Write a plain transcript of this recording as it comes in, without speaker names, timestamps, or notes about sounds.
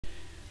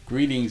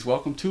Greetings,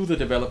 welcome to the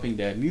Developing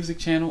Dad Music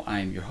Channel.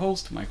 I am your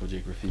host, Michael J.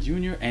 Griffin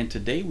Jr. And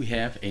today we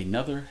have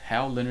another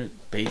Hal Leonard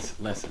bass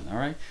lesson. All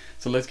right,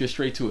 so let's get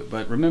straight to it.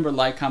 But remember,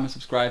 like, comment,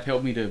 subscribe,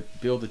 help me to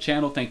build the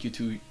channel. Thank you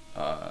to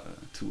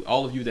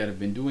all of you that have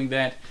been doing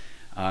that.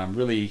 I'm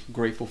really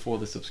grateful for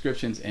the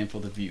subscriptions and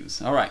for the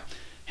views. All right,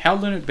 Hal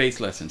Leonard bass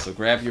lesson. So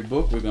grab your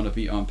book. We're going to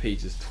be on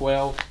pages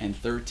 12 and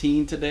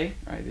 13 today.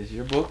 All right, this is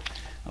your book.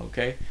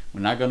 Okay,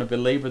 we're not going to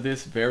belabor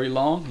this very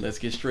long. Let's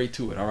get straight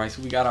to it. All right,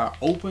 so we got our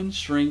open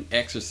string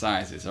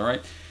exercises. All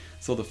right,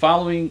 so the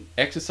following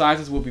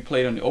exercises will be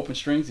played on the open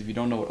strings. If you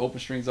don't know what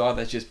open strings are,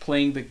 that's just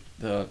playing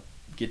the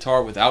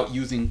guitar without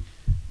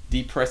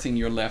depressing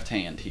your left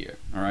hand here.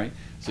 All right,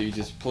 so you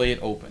just play it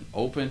open.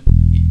 Open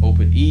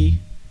E,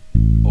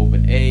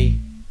 open A,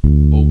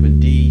 open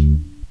D,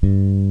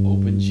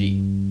 open G.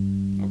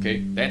 Okay,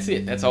 that's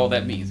it. That's all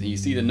that means. And you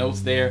see the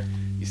notes there.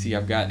 You see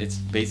it's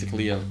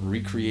basically a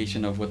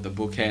recreation of what the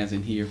book has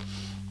in here.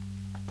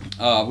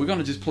 We're going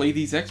to just play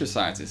these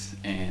exercises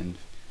and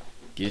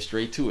get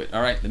straight to it.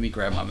 All right, let me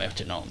grab my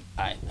metronome.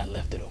 I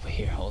left it over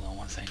here. Hold on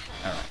one second.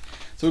 All right,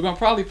 so we're going to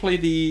probably play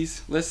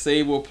these. Let's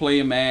say we'll play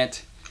them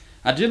at,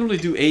 I generally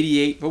do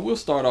 88, but we'll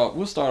start off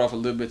a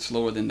little bit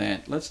slower than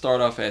that. Let's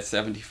start off at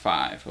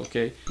 75,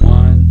 okay?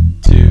 1,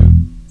 2,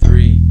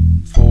 3,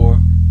 4,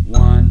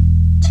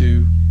 1,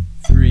 2,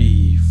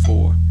 3,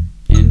 4.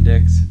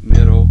 Index,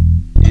 middle,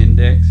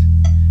 index,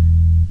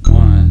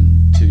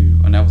 1,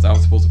 2, and I was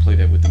supposed to play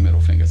that with the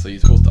middle finger, so you're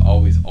supposed to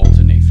always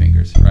alternate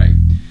fingers, right?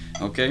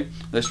 Okay,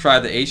 let's try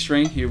the A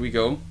string. Here we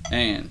go.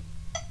 And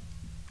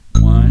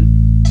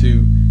 1,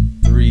 2,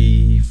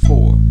 3,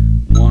 4,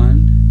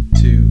 1,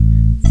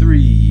 2,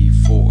 3,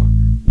 4,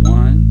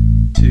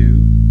 1,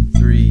 2,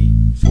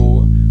 3,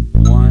 4,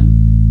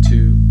 1,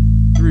 2,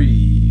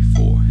 3,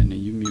 4, and then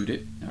you mute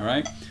it. All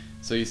right,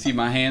 so you see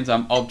my hands,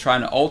 I'm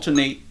trying to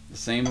alternate the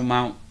same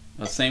amount,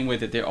 the same way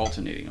that they're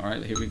alternating. All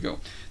right, here we go.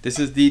 This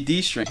is the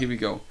D string. Here we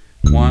go.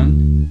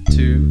 1,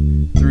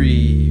 2,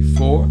 3,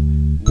 4.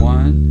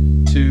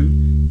 1,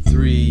 2,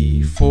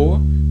 3, 4.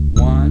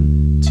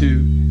 1,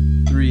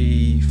 2,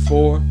 3,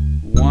 4.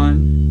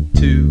 1,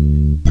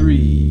 2,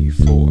 3,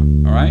 4. All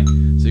right,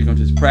 so you're gonna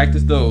just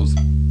practice those.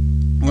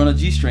 We're on a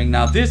G string.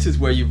 Now this is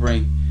where you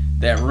bring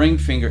that ring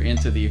finger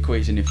into the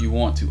equation if you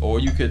want to,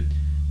 or you could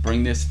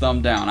bring this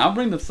thumb down. I'll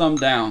bring the thumb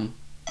down.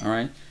 All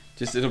right.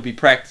 Just it'll be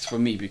practice for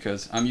me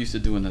because I'm used to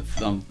doing the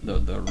thumb,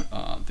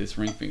 this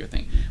ring finger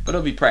thing. But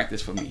it'll be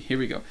practice for me. Here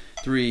we go.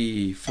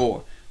 3,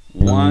 4.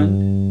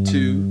 1,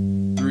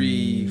 2,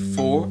 3,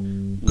 4.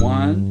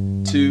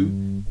 1,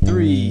 2,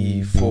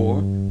 3,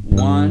 4.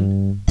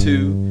 1,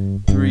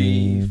 2,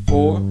 3,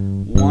 4.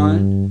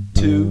 1,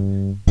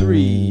 2,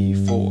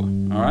 3, 4.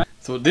 All right.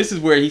 So this is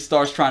where he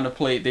starts trying to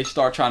play. They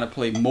start trying to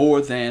play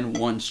more than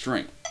one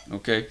string.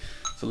 Okay.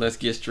 So let's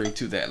get straight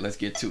to that. Let's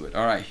get to it.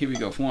 All right. Here we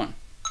go. 1,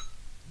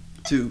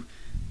 2,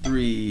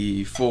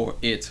 3, 4.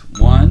 It's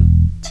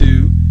 1,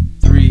 2,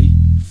 3,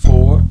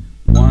 4.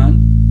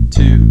 1,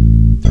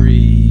 2,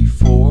 3,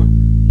 4.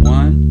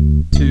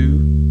 1,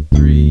 2,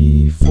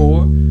 3,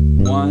 4.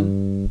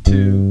 1,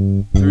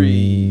 2,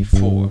 3,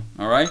 4.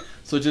 All right.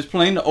 So just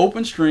playing the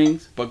open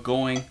strings, but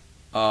going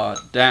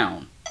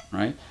down,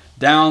 right?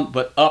 Down,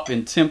 but up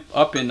in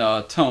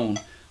tone,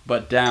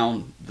 but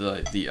down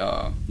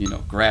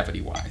the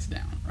gravity wise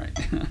down, right?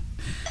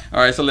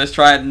 All right. So let's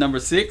try it. Number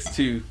 6,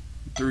 2,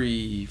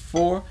 3,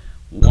 4.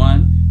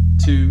 1,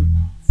 2,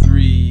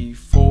 3,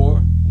 4.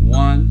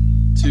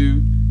 1,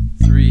 2,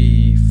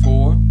 3,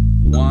 4.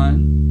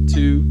 1,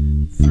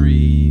 2,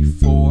 3,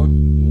 4.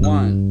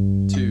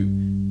 1,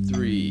 2,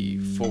 3,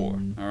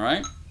 4. All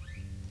right.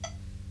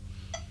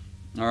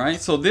 All right.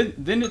 So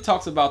then it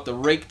talks about the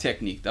rake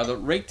technique. Now the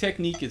rake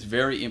technique is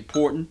very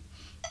important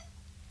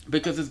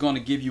because it's going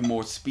to give you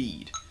more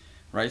speed,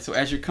 right? So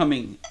as you're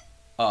coming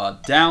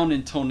down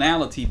in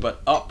tonality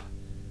but up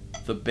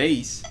the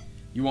bass,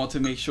 you want to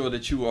make sure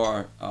that you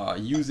are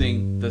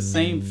using the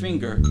same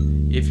finger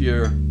if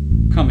you're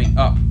coming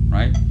up,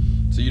 right?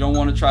 So you don't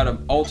want to try to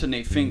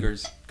alternate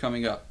fingers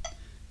coming up.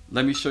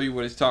 Let me show you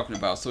what it's talking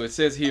about. So it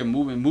says here,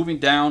 moving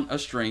down a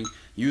string,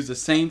 use the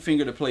same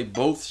finger to play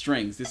both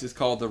strings. This is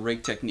called the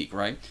rake technique,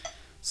 right?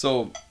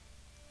 So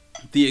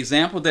the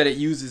example that it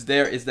uses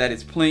there is that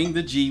it's playing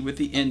the G with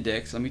the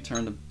index. Let me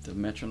turn the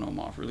metronome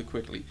off really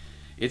quickly.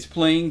 It's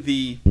playing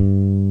the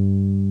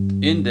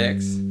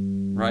index,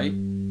 right?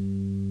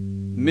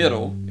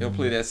 Middle, it'll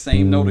play that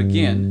same note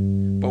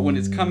again, but when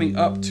it's coming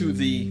up to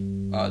the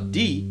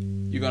D,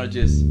 you're gonna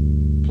just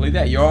play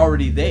that. You're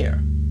already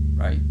there,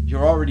 right?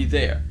 You're already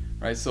there,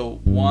 right?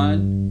 So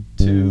 1,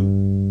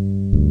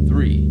 2,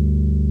 3,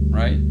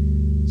 right?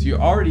 So you're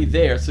already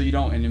there, so you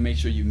don't, and then make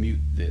sure you mute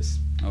this,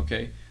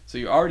 okay? So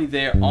you're already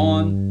there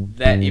on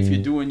that. If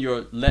you're doing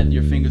letting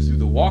your fingers do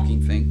the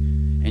walking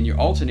thing and you're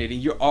alternating,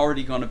 you're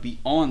already gonna be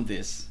on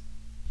this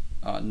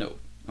note,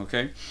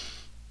 okay?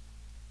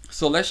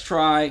 So let's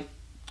try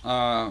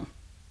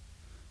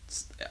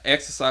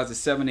exercises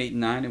 7, 8,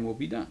 9, and we'll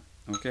be done.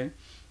 Okay.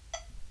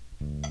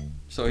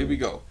 So here we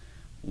go.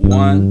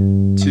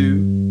 1,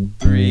 2,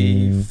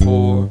 3,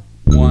 4.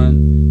 1,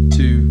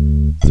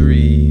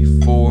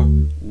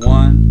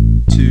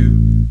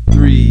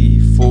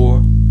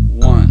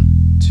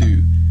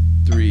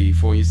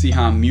 see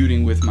how I'm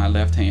muting with my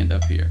left hand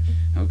up here.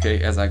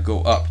 Okay, as I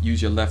go up,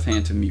 use your left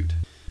hand to mute.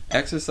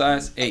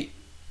 Exercise 8.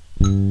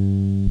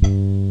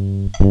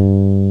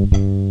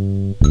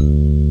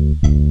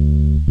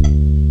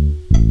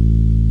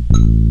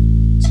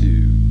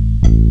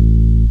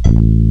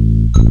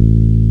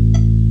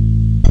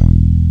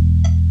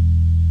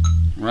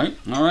 Right?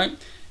 All right.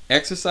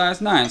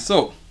 Exercise 9.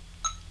 So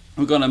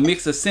we're going to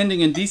mix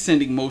ascending and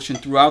descending motion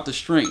throughout the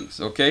strings.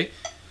 Okay.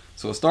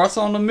 So it starts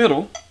on the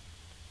middle,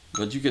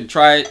 but you can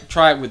try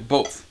it with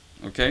both.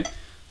 Okay.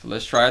 So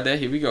let's try that.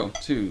 Here we go.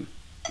 2,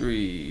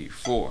 3,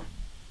 4.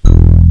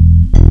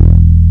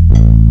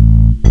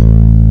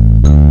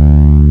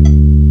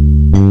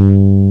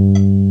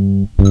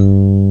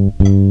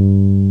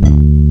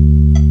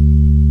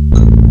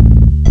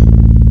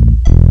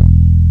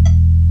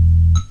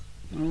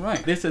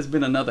 This has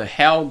been another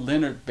Hal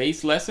Leonard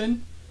bass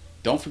lesson.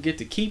 Don't forget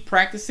to keep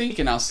practicing,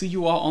 and I'll see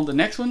you all on the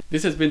next one.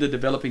 This has been the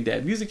Developing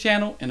Dad Music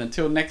channel, and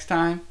until next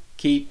time,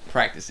 keep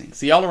practicing.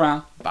 See y'all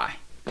around. Bye.